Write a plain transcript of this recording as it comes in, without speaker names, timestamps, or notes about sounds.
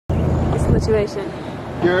Situation.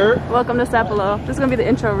 Welcome to Sapelo. This is gonna be the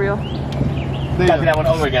intro reel. I got that one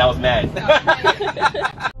over again. I was mad.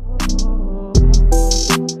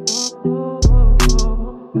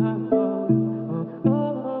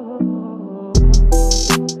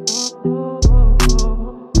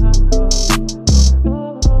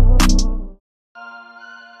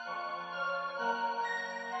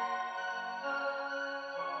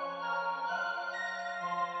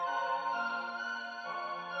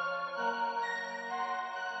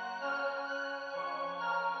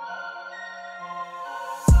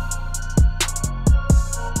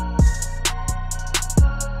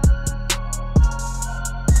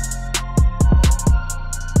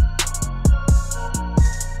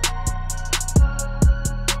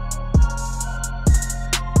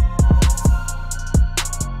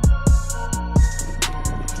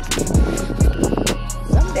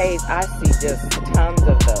 I see just tons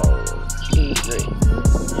of those trees.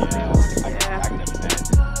 I can understand.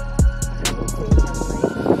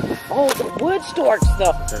 Oh, the wood storage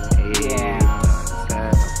stuff. Yeah.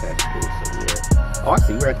 Oh, I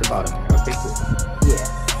see. We're at the bottom. Okay, cool. Yeah.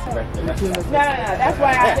 No. That's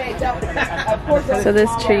why I say of course. So this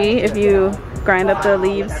tree, if you grind up the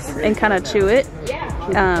leaves and kind of chew it,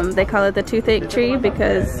 they call it the toothache tree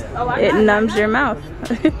because it numbs your mouth.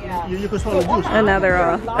 And now they're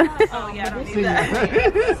all. But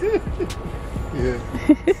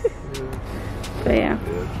yeah.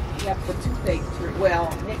 The toothache tree. Well,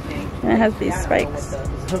 nickname. And it has these spikes.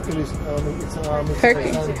 Hercules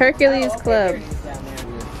Club.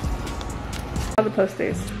 All the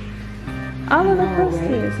posters. All of the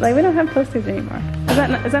posters. Like, we don't have posters anymore.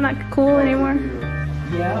 Is that not cool anymore?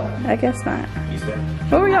 Yeah. I guess not.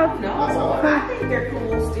 What were y'all? No, I think they're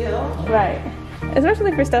cool still. Right.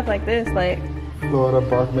 Especially for stuff like this, like. Florida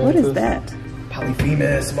bark mantis. What is that?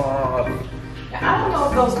 Polyphemus moth. I don't know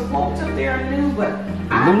if those quotes up there are new, but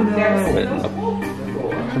I've never seen those quotes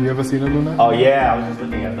before. Have you ever seen a Luna? Oh yeah, I was just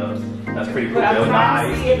looking at those. That's pretty cool. Bill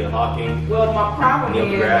Nye, Stephen Hawking. Well, my problem Neil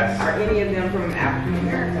is, deGrasse. are any of them from African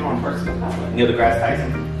American or personal color? Neil deGrasse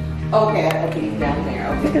Tyson. Okay, he's down there.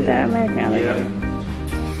 Okay. Look at that American alligator.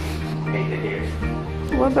 Yeah. Hate to hear.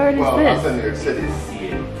 What bird is Well, this? I was in New York City.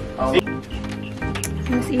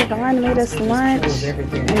 Miss Yvonne made us lunch,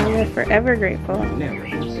 and we're forever grateful.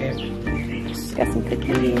 She's got some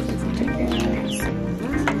cookies and some chickens.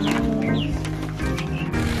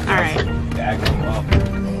 All right.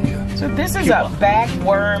 So this is a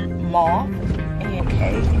bagworm moth.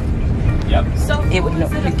 Okay. Yep. So it would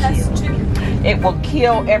it will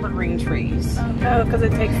kill evergreen trees. Oh, because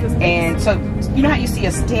it takes this. And so you know how you see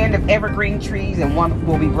a stand of evergreen trees and one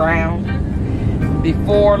will be brown?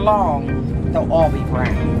 Before long, they'll all be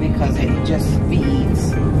brown because it just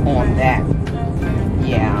feeds on that.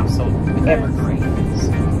 Yeah, so evergreens.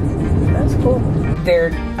 That's cool.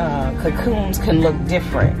 Their cocoons can look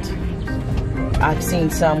different. I've seen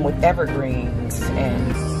some with evergreens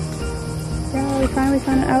and... Yeah, we finally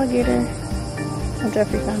found an alligator. Well,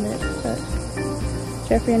 Jeffrey found it, but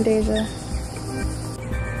Jeffrey and Deja.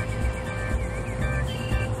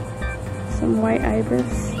 Some white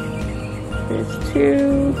ibis. There's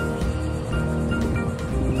two.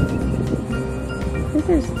 I think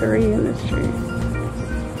there's three in this tree.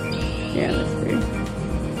 Yeah, there's three.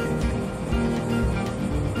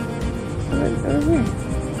 Over here.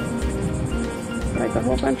 Like a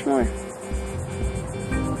whole bunch more.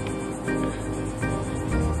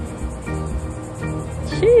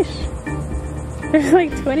 Sheesh. There's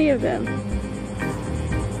like 20 of them.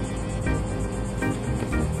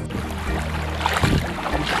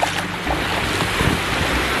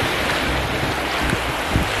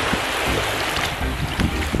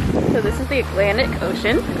 So this is the Atlantic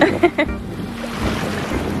Ocean.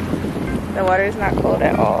 The water is not cold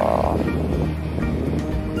at all.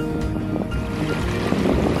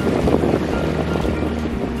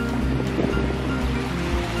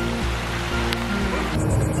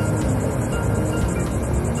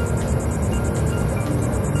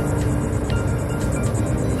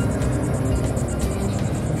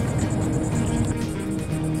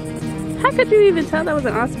 How could you even tell that was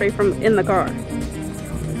an osprey from in the car?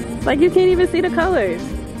 Like, you can't even see the colors.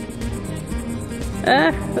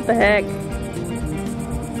 Ah, what the heck?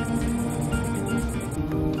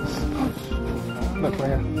 Look right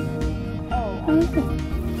here. Oh, okay.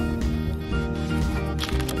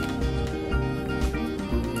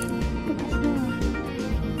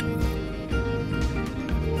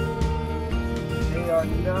 They are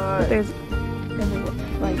nuts. But there's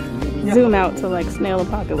like zoom out to like snail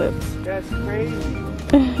apocalypse. That's crazy.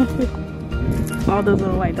 All those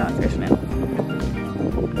little white dots are snail.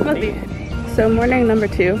 Must be. So morning number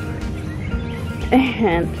 2.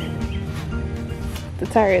 and the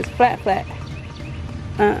tire is flat.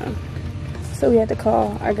 So we had to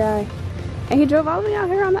call our guy, and he drove all the way out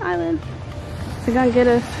here on the island to go get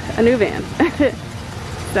us a new van.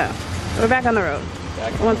 So we're back on the road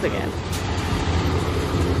once again.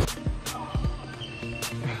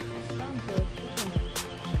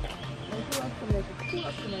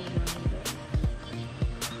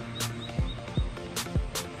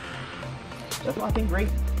 That's why I think great.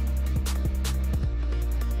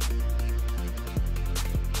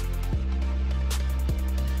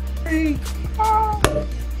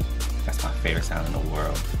 That's my favorite sound in the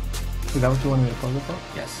world. Is that what you wanted to focus on?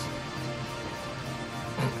 Yes.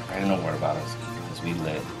 I didn't know more about us because we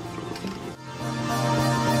lit.